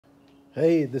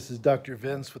Hey, this is Dr.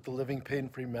 Vince with the Living Pain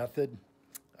Free Method.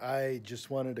 I just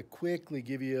wanted to quickly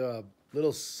give you a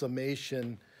little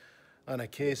summation on a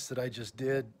case that I just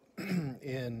did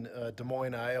in Des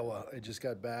Moines, Iowa. I just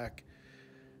got back.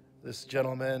 This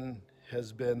gentleman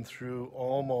has been through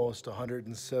almost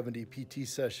 170 PT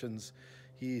sessions.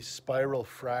 He spiral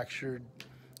fractured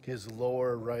his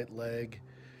lower right leg,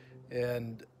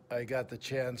 and I got the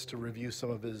chance to review some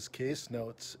of his case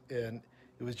notes, and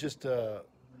it was just a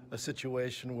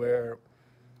situation where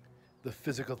the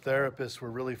physical therapists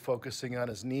were really focusing on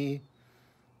his knee,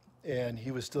 and he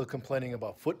was still complaining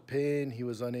about foot pain. He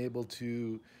was unable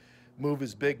to move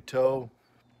his big toe.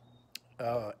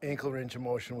 Ankle range of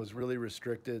motion was really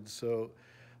restricted. So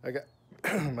I got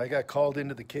I got called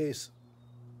into the case,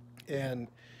 and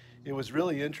it was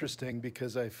really interesting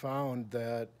because I found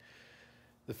that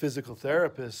the physical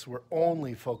therapists were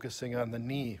only focusing on the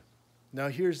knee. Now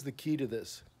here's the key to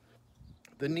this.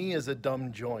 The knee is a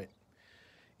dumb joint.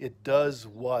 It does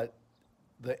what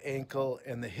the ankle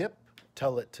and the hip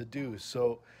tell it to do.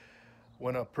 So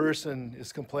when a person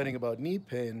is complaining about knee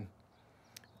pain,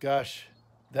 gosh,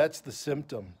 that's the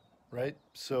symptom, right?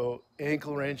 So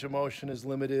ankle range of motion is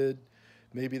limited.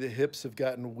 Maybe the hips have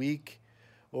gotten weak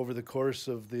over the course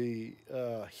of the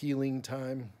healing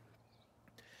time.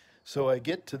 So I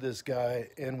get to this guy,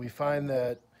 and we find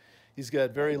that he's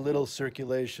got very little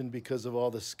circulation because of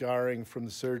all the scarring from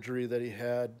the surgery that he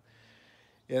had.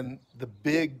 And the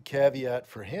big caveat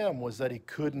for him was that he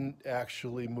couldn't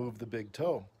actually move the big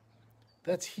toe.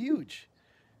 That's huge.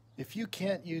 If you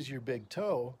can't use your big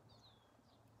toe,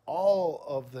 all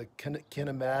of the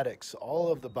kinematics,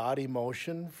 all of the body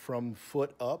motion from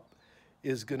foot up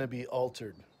is going to be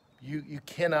altered. You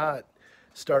cannot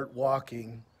start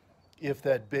walking if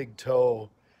that big toe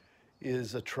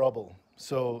is a trouble.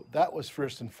 So that was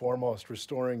first and foremost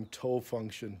restoring toe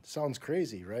function. Sounds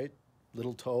crazy, right?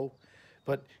 Little toe.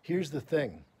 But here's the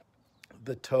thing,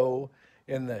 the toe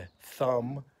and the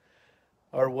thumb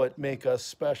are what make us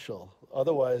special.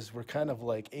 Otherwise, we're kind of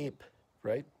like ape,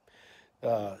 right?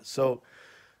 So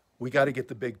we got to get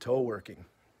the big toe working.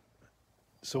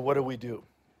 So what do?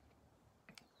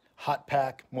 Hot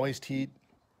pack, moist heat,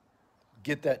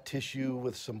 get that tissue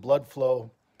with some blood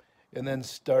flow, and then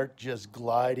start just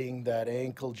gliding that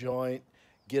ankle joint,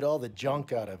 get all the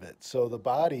junk out of it. So the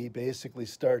body basically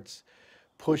starts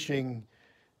pushing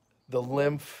the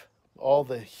lymph, all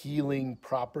the healing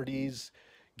properties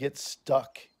get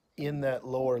stuck in that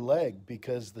lower leg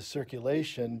because the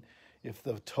circulation, if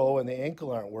the toe and the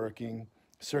ankle aren't working,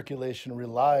 circulation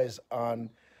relies on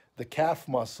the calf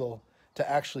muscle to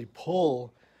actually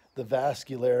pull the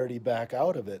vascularity back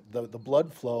out of it, the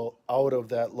blood flow out of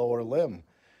that lower limb.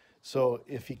 So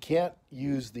if you can't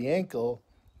use the ankle,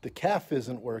 the calf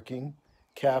isn't working.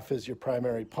 Calf is your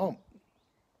primary pump.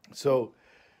 So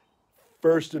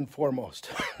first and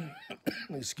foremost,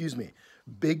 excuse me,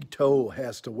 big toe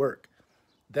has to work.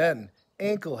 Then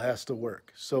ankle has to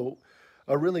work. So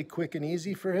a really quick and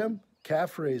easy for him,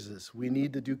 calf raises. We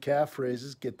need to do calf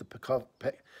raises, get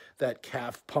that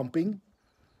calf pumping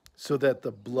so that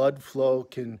the blood flow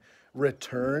can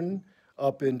return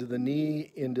up into the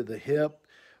knee, into the hip,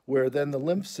 where then the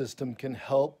lymph system can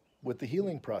help with the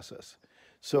healing process.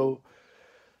 So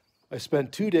I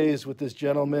spent 2 days with this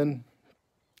gentleman,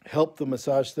 helped the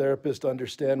massage therapist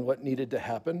understand what needed to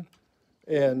happen.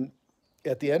 And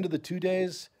at the end of the 2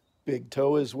 days, big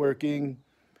toe is working,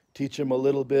 teach him a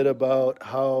little bit about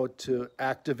how to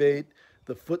activate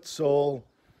the foot sole,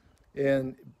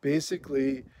 and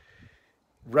basically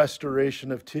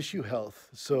restoration of tissue health.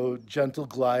 So gentle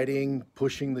gliding,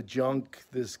 pushing the junk,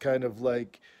 this kind of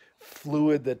like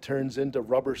fluid that turns into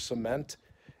rubber cement,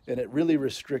 and it really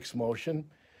restricts motion.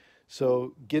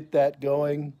 So get that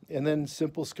going, and then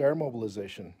simple scar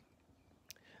mobilization.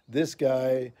 This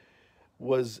guy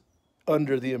was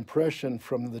under the impression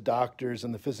from the doctors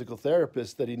and the physical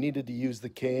therapists that he needed to use the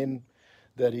cane,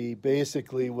 that he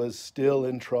basically was still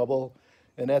in trouble.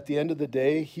 And at the end of the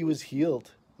day, he was healed.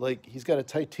 Like, he's got a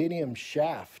titanium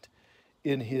shaft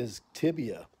in his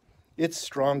tibia. It's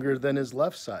stronger than his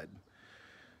left side.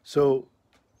 So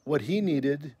what he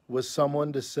needed was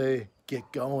someone to say,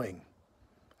 get going.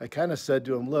 I kind of said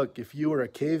to him, look, if you were a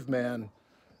caveman,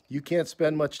 you can't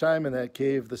spend much time in that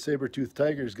cave. The saber-toothed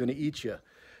tiger is going to eat you.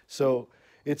 So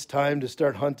it's time to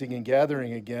start hunting and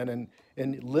gathering again.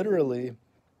 And literally,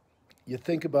 you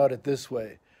think about it this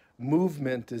way,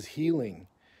 movement is healing.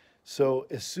 So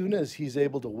as soon as he's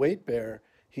able to weight bear,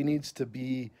 he needs to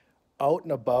be out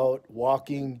and about,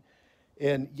 walking.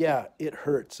 And yeah, it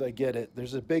hurts. I get it.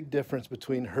 There's a big difference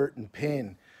between hurt and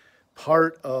pain.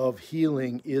 Part of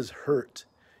healing is hurt.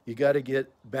 You got to get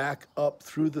back up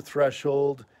through the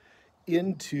threshold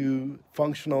into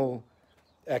functional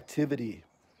activity.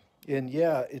 And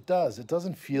yeah, it does. It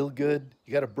doesn't feel good.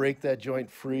 You got to break that joint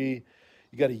free.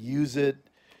 You got to use it,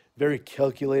 very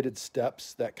calculated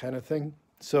steps, that kind of thing.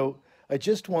 So I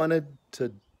just wanted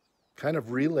to kind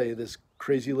of relay this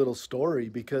crazy little story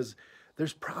because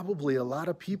there's probably a lot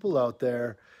of people out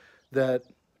there that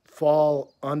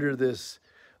fall under this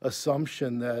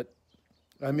assumption that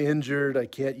I'm injured, I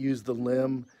can't use the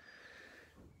limb.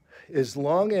 As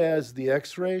long as the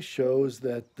x-ray shows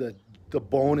that the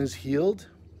bone is healed,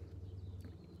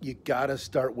 you gotta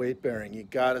start weight bearing. You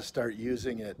gotta start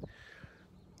using it.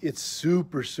 It's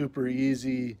super, super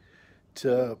easy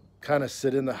to kind of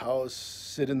sit in the house,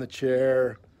 sit in the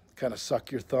chair, kind of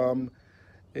suck your thumb.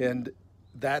 And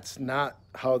that's not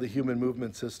how the human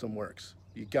movement system works.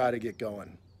 You gotta get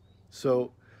going.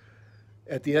 So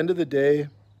at the end of the day,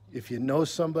 if you know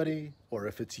somebody or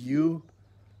if it's you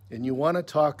and you wanna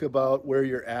talk about where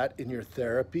you're at in your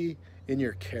therapy, in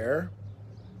your care,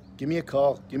 give me a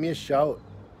call, give me a shout.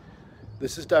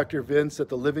 This is Dr. Vince at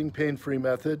the Living Pain Free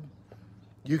Method.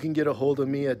 You can get a hold of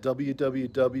me at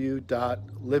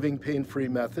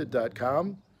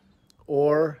www.livingpainfreemethod.com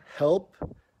or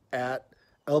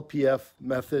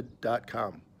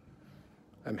help@lpfmethod.com.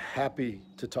 I'm happy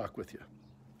to talk with you.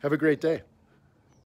 Have a great day.